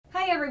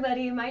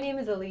everybody, my name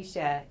is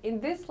Alicia.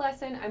 In this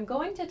lesson, I'm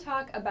going to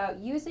talk about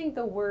using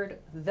the word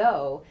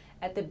though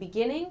at the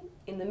beginning,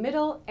 in the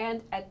middle,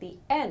 and at the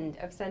end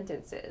of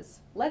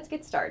sentences. Let's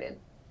get started.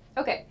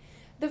 Okay,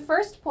 the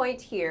first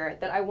point here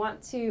that I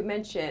want to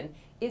mention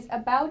is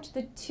about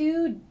the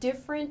two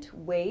different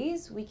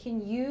ways we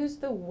can use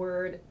the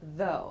word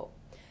though.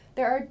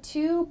 There are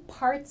two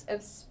parts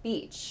of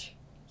speech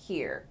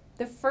here.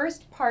 The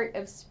first part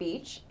of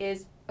speech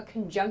is a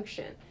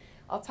conjunction.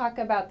 I'll talk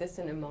about this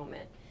in a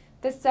moment.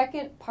 The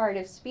second part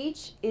of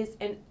speech is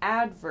an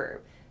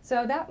adverb.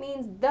 So that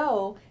means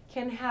though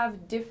can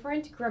have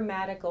different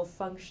grammatical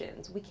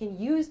functions. We can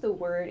use the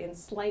word in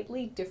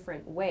slightly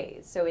different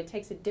ways. So it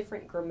takes a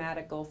different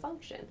grammatical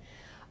function.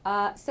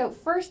 So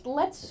first,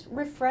 let's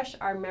refresh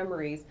our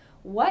memories.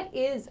 What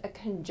is a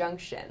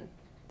conjunction?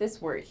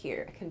 This word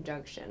here, a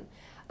conjunction.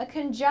 A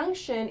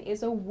conjunction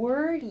is a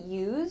word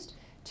used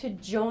to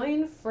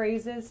join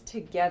phrases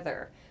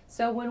together.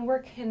 So when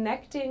we're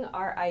connecting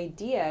our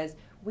ideas,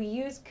 we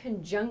use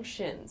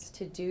conjunctions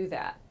to do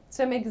that.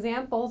 Some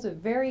examples of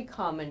very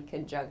common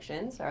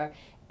conjunctions are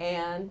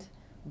and,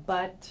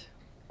 but,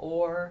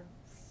 or,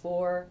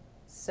 for,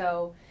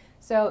 so.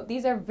 So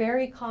these are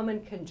very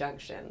common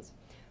conjunctions.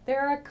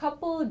 There are a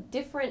couple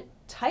different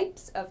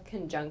types of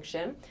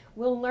conjunction.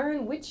 We'll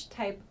learn which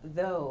type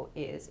though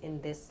is in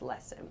this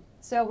lesson.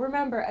 So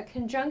remember, a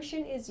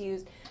conjunction is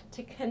used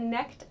to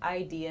connect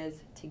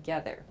ideas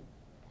together.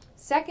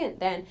 Second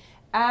then,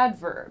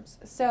 adverbs.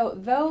 So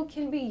though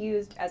can be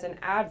used as an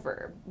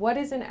adverb. What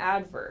is an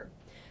adverb?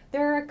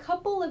 There are a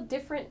couple of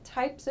different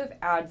types of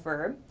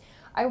adverb.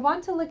 I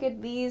want to look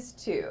at these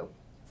two.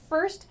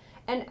 First,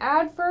 an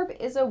adverb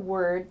is a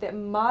word that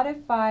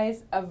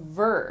modifies a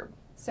verb.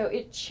 So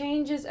it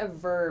changes a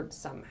verb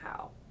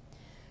somehow.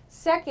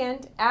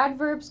 Second,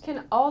 adverbs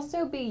can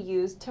also be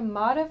used to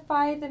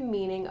modify the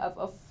meaning of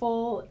a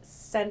full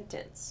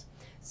sentence.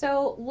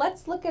 So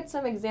let's look at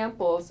some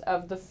examples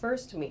of the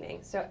first meaning.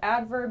 So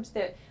adverbs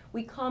that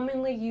we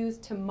commonly use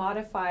to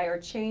modify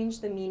or change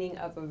the meaning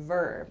of a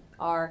verb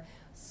are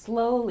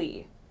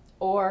slowly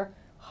or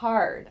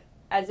hard.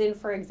 As in,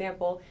 for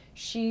example,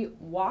 she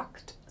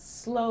walked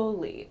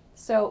slowly.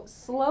 So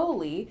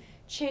slowly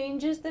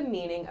changes the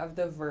meaning of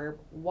the verb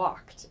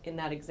walked in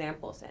that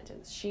example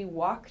sentence. She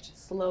walked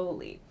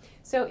slowly.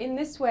 So in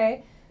this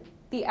way,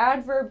 the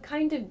adverb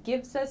kind of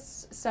gives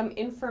us some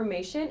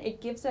information. It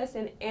gives us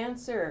an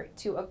answer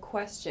to a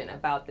question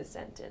about the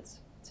sentence.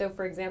 So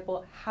for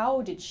example,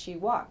 how did she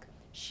walk?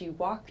 She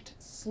walked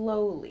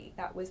slowly.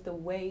 That was the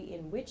way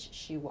in which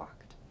she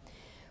walked.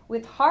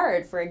 With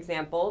hard, for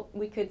example,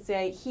 we could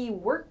say he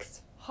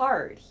works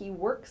hard. He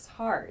works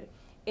hard.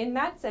 In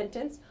that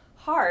sentence,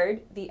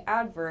 hard, the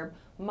adverb,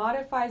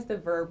 modifies the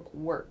verb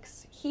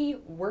works. He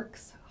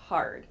works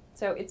hard.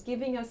 So it's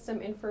giving us some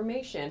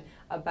information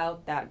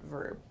about that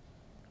verb.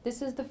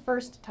 This is the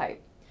first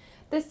type.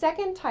 The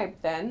second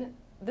type then,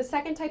 the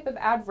second type of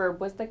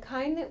adverb was the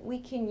kind that we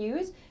can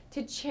use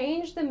to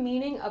change the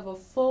meaning of a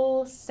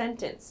full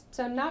sentence.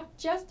 So not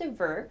just a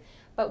verb,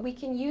 but we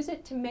can use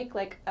it to make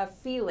like a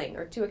feeling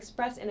or to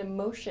express an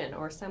emotion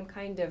or some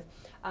kind of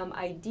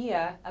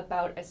idea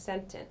about a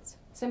sentence.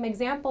 Some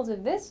examples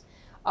of this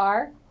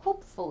are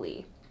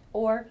hopefully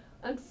or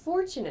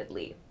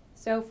unfortunately.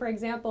 So for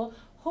example,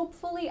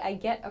 hopefully I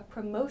get a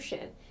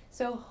promotion.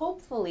 So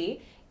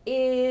hopefully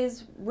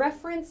is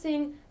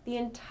referencing the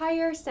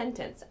entire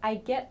sentence. I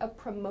get a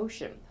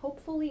promotion.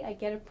 Hopefully I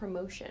get a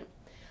promotion.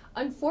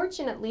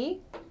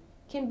 Unfortunately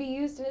can be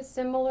used in a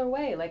similar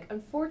way, like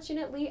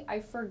unfortunately I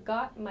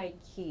forgot my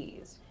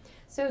keys.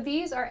 So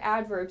these are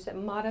adverbs that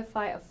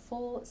modify a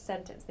full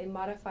sentence. They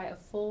modify a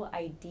full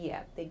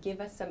idea. They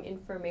give us some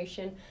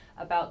information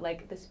about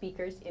like the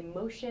speaker's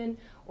emotion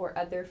or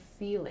other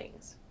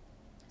feelings.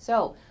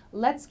 So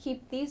let's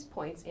keep these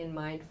points in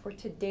mind for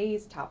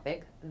today's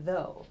topic,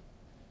 though.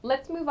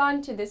 Let's move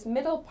on to this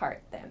middle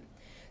part then.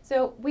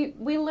 So we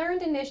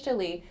learned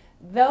initially,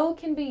 though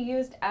can be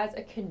used as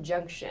a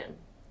conjunction.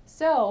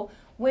 So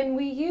when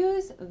we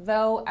use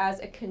though as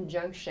a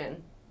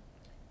conjunction,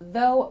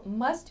 though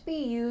must be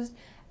used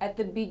at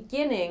the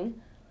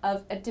beginning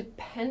of a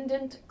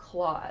dependent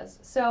clause.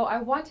 So I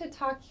want to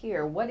talk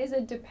here, what is a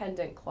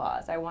dependent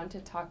clause? I want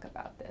to talk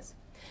about this.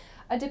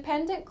 A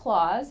dependent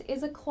clause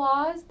is a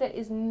clause that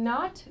is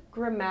not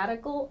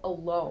grammatical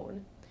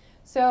alone.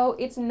 So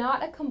it's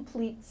not a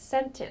complete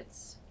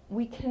sentence.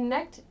 We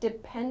connect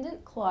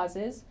dependent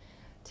clauses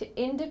to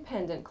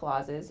independent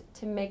clauses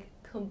to make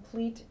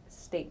complete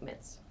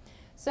statements.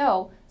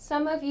 So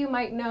some of you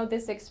might know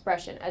this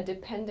expression, a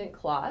dependent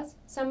clause.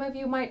 Some of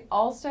you might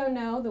also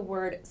know the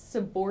word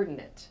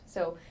subordinate.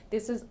 So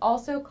this is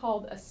also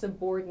called a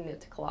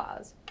subordinate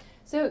clause.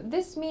 So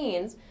this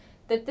means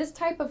that this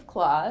type of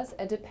clause,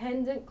 a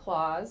dependent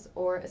clause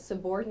or a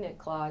subordinate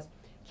clause,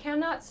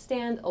 cannot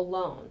stand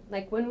alone.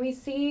 Like when we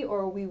see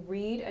or we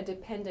read a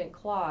dependent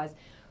clause,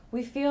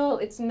 we feel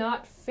it's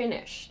not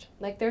finished.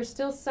 Like there's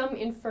still some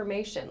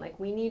information, like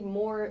we need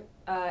more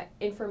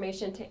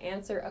information to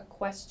answer a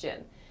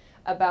question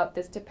about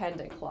this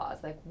dependent clause,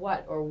 like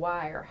what or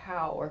why or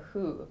how or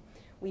who.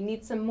 We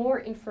need some more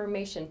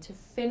information to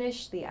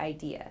finish the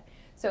idea.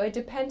 So a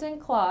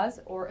dependent clause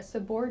or a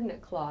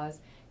subordinate clause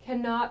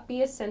cannot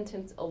be a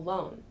sentence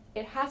alone.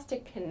 It has to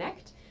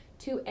connect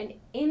to an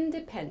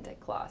independent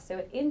clause. So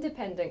an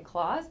independent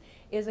clause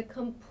is a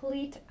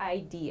complete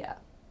idea.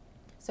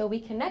 So we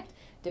connect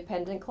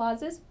dependent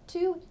clauses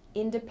to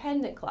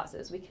independent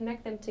clauses. We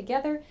connect them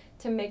together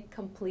to make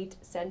complete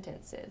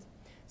sentences.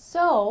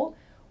 So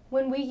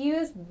when we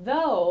use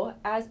though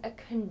as a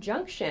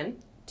conjunction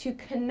to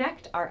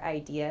connect our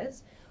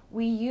ideas,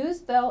 we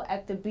use though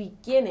at the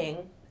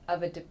beginning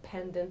of a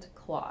dependent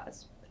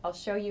clause. I'll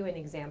show you an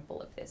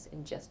example of this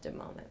in just a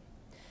moment.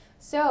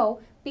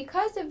 So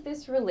because of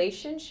this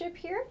relationship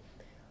here,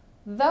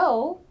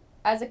 though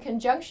as a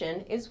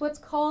conjunction is what's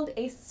called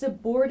a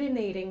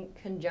subordinating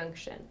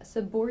conjunction. A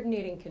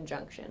subordinating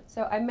conjunction.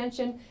 So I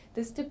mentioned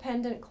this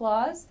dependent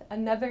clause.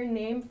 Another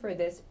name for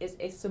this is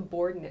a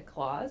subordinate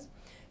clause.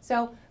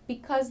 So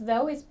because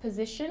though is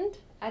positioned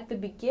at the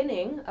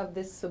beginning of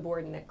this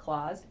subordinate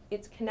clause,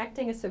 it's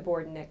connecting a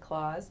subordinate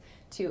clause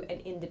to an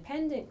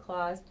independent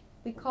clause.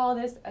 We call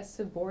this a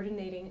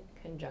subordinating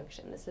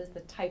conjunction. This is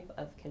the type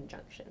of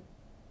conjunction.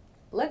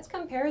 Let's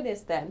compare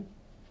this then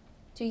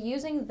to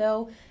using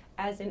though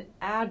as an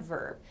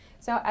adverb.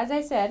 So as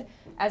I said,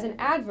 as an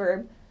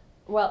adverb,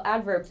 well,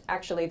 adverbs,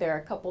 actually, there are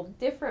a couple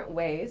different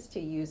ways to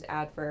use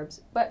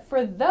adverbs, but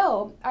for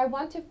though, I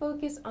want to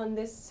focus on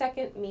this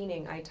second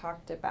meaning I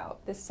talked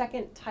about, the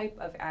second type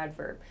of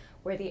adverb,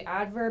 where the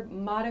adverb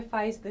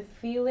modifies the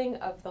feeling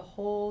of the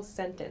whole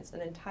sentence,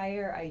 an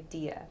entire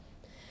idea.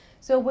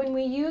 So when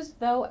we use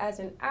though as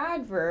an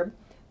adverb,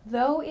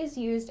 though is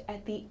used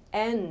at the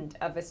end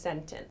of a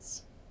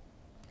sentence.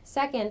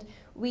 Second,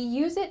 we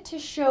use it to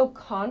show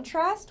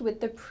contrast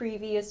with the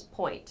previous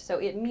point. So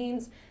it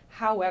means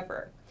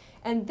however.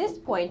 And this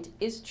point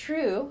is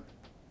true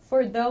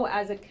for though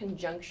as a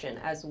conjunction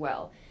as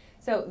well.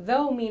 So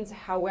though means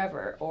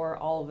however or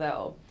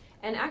although.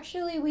 And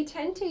actually we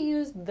tend to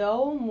use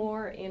though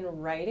more in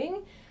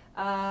writing,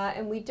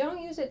 and we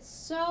don't use it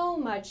so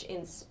much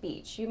in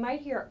speech. You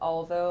might hear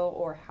although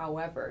or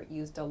however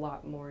used a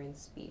lot more in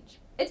speech.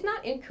 It's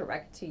not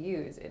incorrect to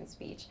use in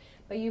speech,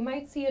 but you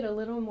might see it a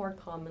little more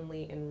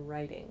commonly in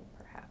writing,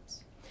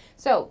 perhaps.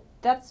 So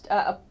that's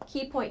a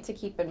key point to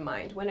keep in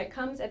mind. When it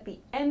comes at the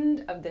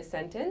end of the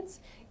sentence,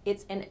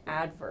 it's an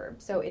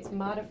adverb. So it's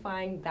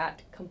modifying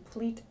that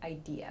complete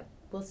idea.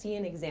 We'll see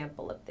an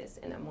example of this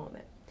in a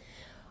moment.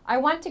 I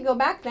want to go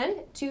back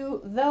then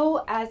to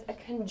though as a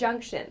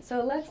conjunction.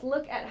 So let's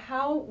look at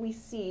how we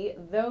see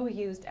though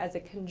used as a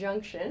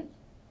conjunction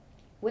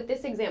with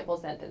this example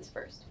sentence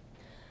first.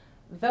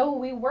 Though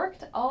we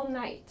worked all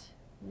night,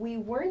 we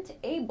weren't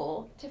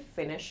able to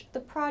finish the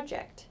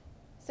project.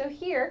 So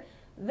here,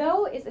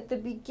 though is at the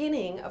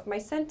beginning of my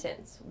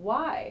sentence.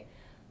 Why?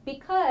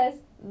 Because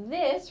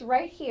this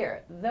right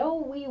here, though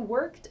we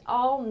worked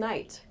all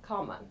night,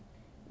 comma,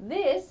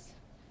 this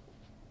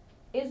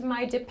is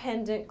my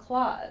dependent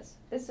clause.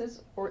 This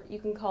is, or you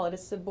can call it a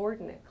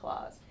subordinate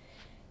clause.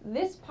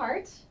 This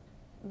part,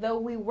 though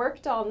we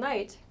worked all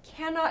night,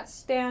 cannot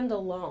stand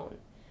alone.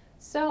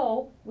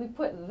 So we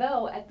put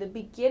though at the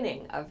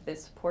beginning of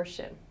this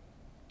portion.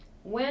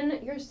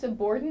 When your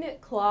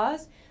subordinate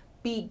clause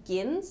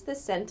begins the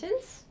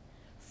sentence,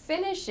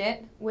 finish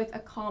it with a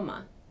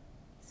comma.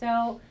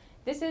 So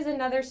this is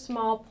another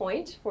small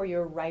point for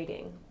your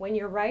writing. When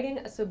you're writing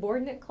a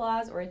subordinate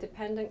clause or a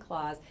dependent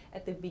clause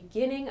at the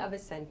beginning of a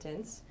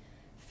sentence,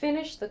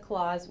 finish the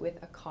clause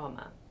with a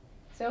comma.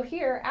 So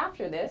here,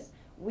 after this,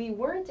 we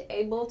weren't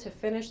able to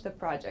finish the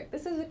project.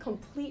 This is a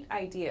complete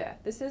idea.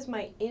 This is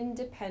my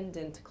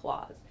independent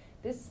clause.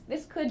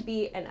 This could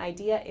be an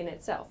idea in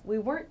itself. We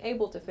weren't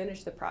able to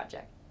finish the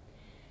project.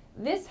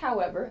 This,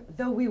 however,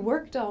 though we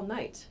worked all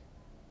night,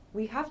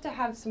 we have to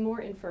have some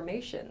more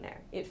information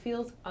there. It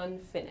feels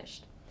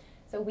unfinished.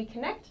 So we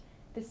connect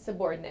this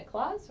subordinate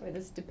clause or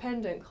this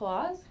dependent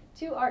clause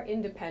to our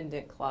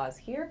independent clause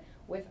here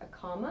with a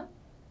comma,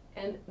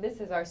 and this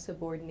is our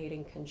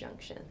subordinating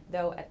conjunction,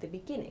 though at the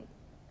beginning.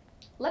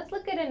 Let's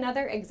look at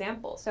another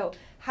example. So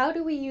how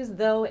do we use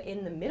though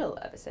in the middle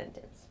of a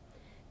sentence?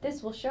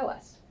 This will show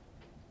us.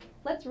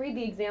 Let's read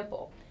the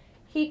example.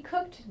 He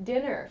cooked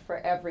dinner for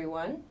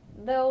everyone,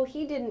 though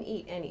he didn't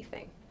eat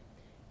anything.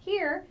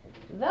 Here,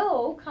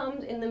 though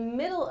comes in the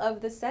middle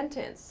of the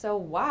sentence. So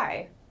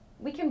why?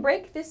 We can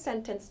break this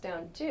sentence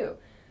down too.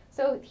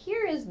 So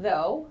here is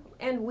though,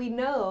 and we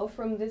know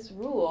from this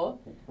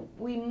rule,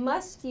 we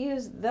must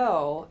use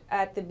though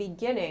at the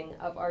beginning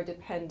of our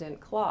dependent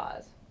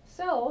clause.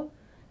 So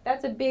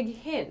that's a big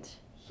hint.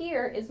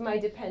 Here is my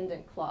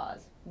dependent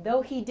clause,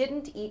 though he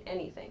didn't eat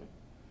anything.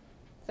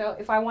 So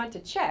if I want to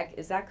check,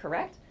 is that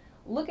correct?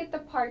 Look at the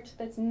part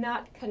that's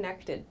not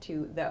connected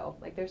to though.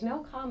 Like there's no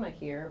comma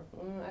here,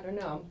 I don't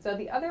know. So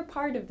the other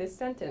part of this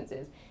sentence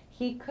is,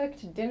 he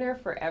cooked dinner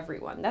for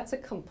everyone. That's a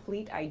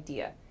complete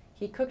idea.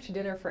 He cooked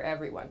dinner for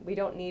everyone. We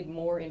don't need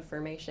more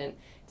information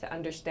to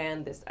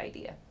understand this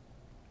idea.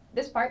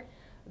 This part,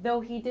 though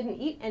he didn't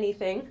eat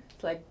anything,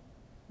 it's like,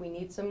 we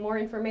need some more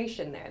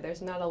information there.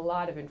 There's not a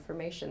lot of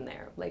information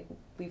there, like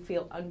we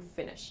feel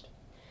unfinished.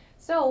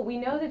 So we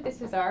know that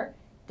this is our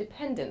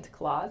dependent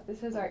clause,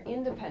 this is our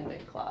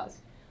independent clause,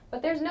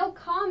 but there's no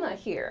comma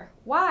here.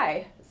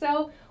 Why?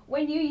 So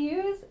when you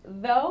use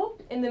though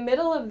in the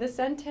middle of the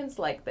sentence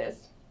like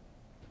this,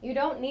 you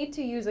don't need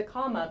to use a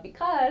comma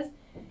because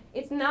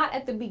it's not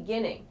at the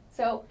beginning.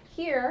 So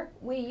here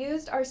we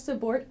used our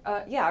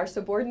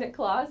subordinate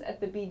clause at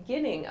the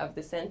beginning of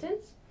the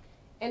sentence,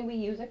 and we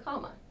use a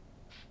comma.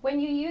 When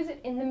you use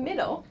it in the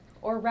middle,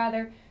 or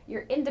rather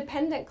your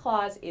independent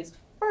clause is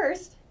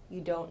first,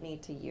 you don't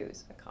need to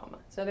use a comma.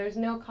 So there's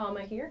no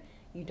comma here,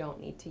 you don't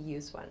need to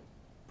use one.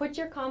 Put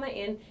your comma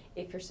in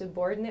if your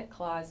subordinate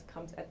clause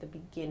comes at the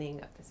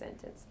beginning of the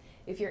sentence.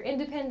 If your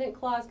independent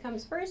clause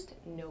comes first,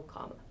 no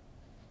comma.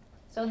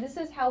 So this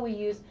is how we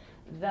use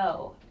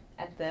though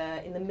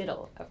in the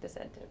middle of the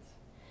sentence.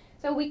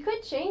 So we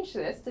could change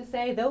this to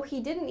say, though he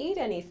didn't eat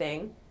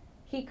anything,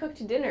 he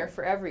cooked dinner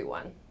for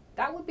everyone.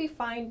 That would be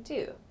fine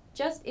too.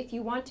 Just if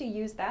you want to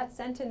use that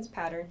sentence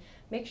pattern,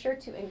 make sure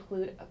to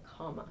include a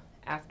comma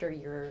after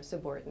your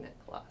subordinate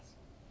clause.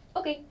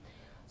 Okay,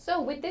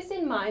 so with this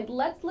in mind,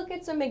 let's look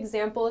at some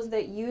examples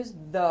that use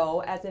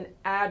though as an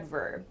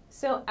adverb.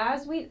 So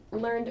as we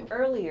learned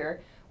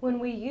earlier, when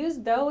we use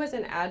though as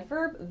an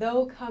adverb,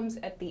 though comes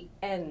at the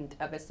end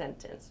of a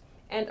sentence.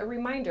 And a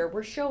reminder,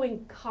 we're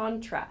showing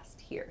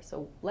contrast here.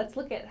 So let's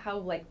look at how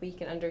we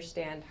can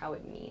understand how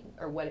it means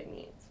or what it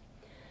means.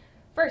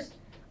 First,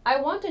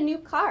 I want a new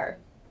car.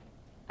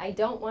 I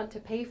don't want to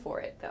pay for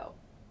it though.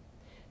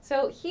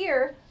 So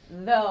here,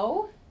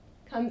 though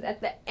comes at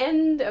the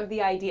end of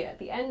the idea, at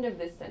the end of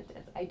this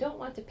sentence. I don't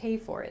want to pay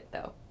for it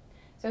though.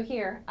 So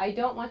here, I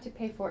don't want to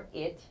pay for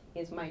it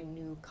is my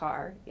new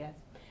car, yes.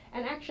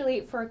 And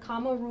actually for a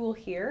comma rule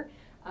here,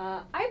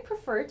 I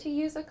prefer to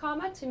use a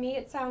comma. To me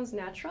it sounds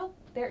natural.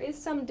 There is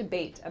some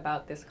debate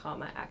about this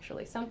comma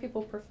actually. Some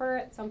people prefer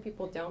it, some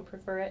people don't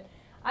prefer it.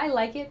 I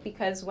like it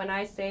because when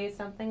I say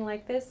something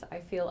like this, I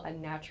feel a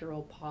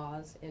natural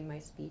pause in my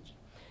speech.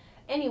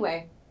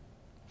 Anyway,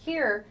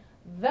 here,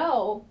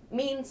 though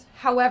means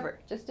however,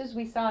 just as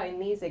we saw in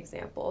these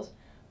examples,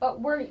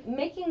 but we're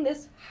making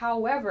this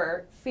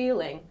however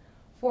feeling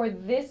for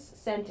this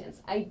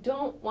sentence. I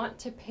don't want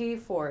to pay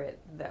for it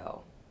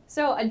though.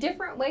 So a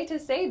different way to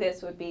say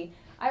this would be,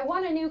 I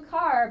want a new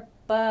car,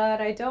 but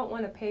I don't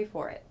want to pay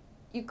for it.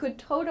 You could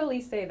totally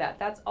say that.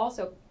 That's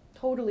also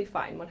totally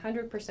fine,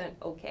 100%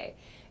 okay.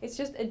 It's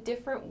just a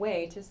different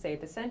way to say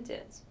the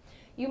sentence.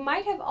 You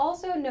might have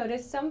also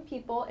noticed some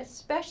people,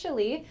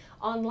 especially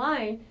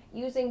online,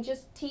 using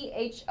just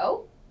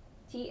THO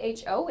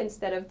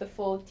instead of the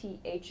full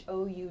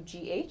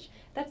THOUGH.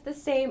 That's the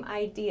same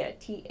idea,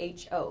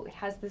 THO. It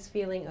has this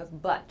feeling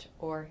of but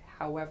or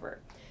however.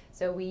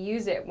 So we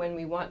use it when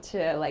we want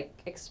to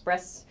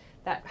express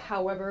that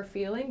however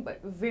feeling,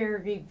 but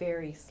very,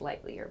 very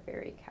slightly or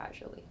very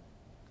casually.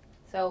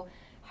 So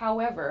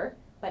however,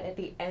 but at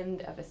the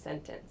end of a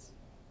sentence.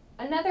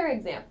 Another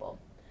example,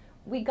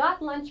 we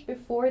got lunch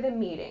before the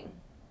meeting.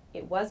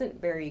 It wasn't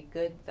very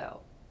good though.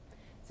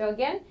 So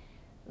again,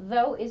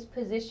 though is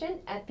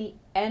positioned at the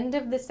end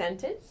of the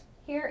sentence.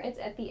 Here it's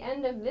at the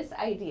end of this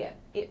idea.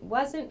 It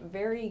wasn't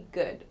very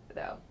good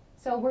though.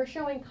 So we're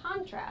showing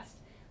contrast.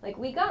 Like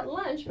we got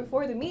lunch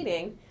before the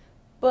meeting,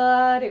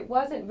 but it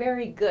wasn't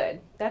very good.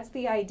 That's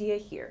the idea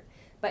here.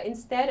 But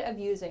instead of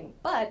using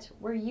but,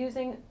 we're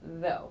using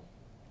though.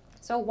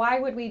 So why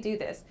would we do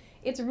this?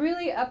 It's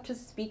really up to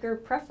speaker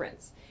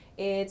preference.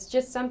 It's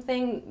just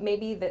something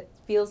maybe that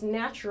feels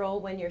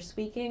natural when you're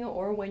speaking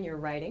or when you're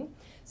writing.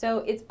 So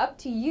it's up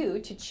to you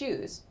to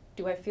choose.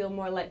 Do I feel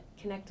more like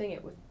connecting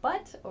it with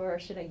but, or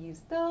should I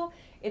use though?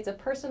 It's a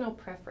personal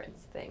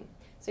preference thing.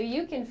 So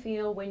you can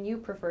feel when you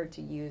prefer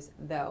to use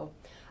though.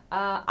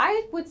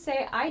 I would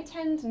say I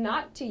tend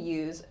not to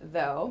use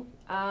though.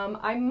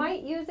 I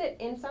might use it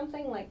in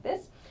something like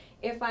this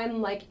if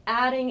I'm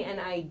adding an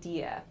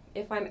idea,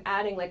 if I'm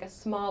adding a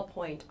small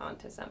point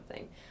onto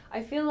something.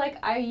 I feel like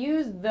I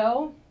use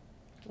though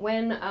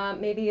when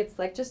maybe it's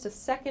just a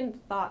second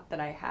thought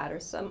that I had or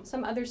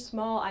some other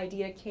small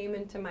idea came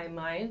into my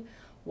mind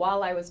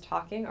while I was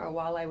talking or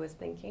while I was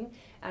thinking,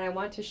 and I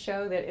want to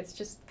show that it's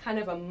just kind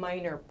of a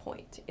minor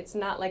point. It's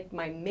not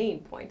my main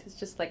point, it's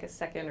just a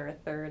second or a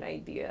third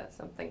idea,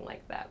 something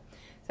like that.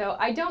 So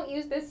I don't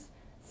use this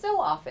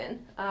so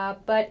often,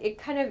 but it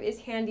kind of is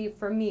handy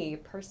for me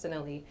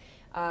personally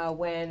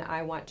when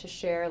I want to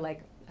share a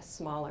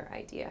smaller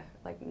idea,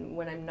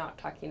 when I'm not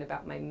talking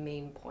about my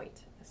main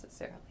point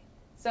necessarily.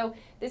 So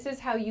this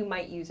is how you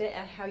might use it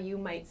and how you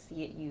might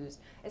see it used,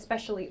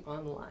 especially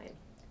online.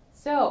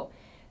 So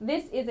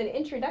this is an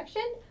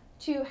introduction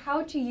to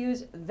how to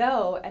use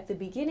though at the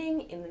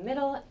beginning, in the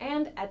middle,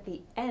 and at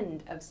the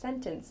end of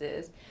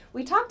sentences.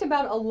 We talked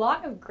about a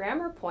lot of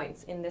grammar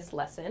points in this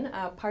lesson,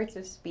 parts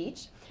of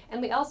speech,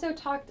 and we also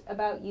talked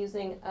about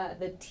using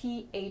the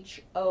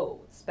THO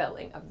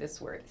spelling of this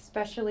word,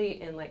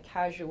 especially in like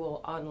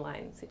casual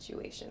online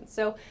situations.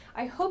 So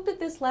I hope that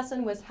this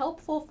lesson was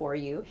helpful for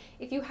you.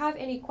 If you have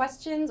any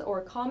questions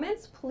or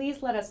comments,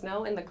 please let us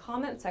know in the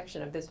comment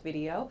section of this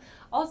video.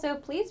 Also,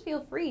 please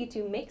feel free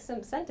to make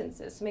some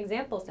sentences, some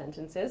example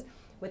sentences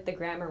with the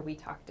grammar we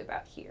talked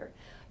about here.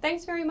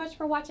 Thanks very much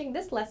for watching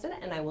this lesson,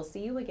 and I will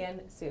see you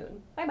again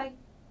soon.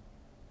 Bye-bye.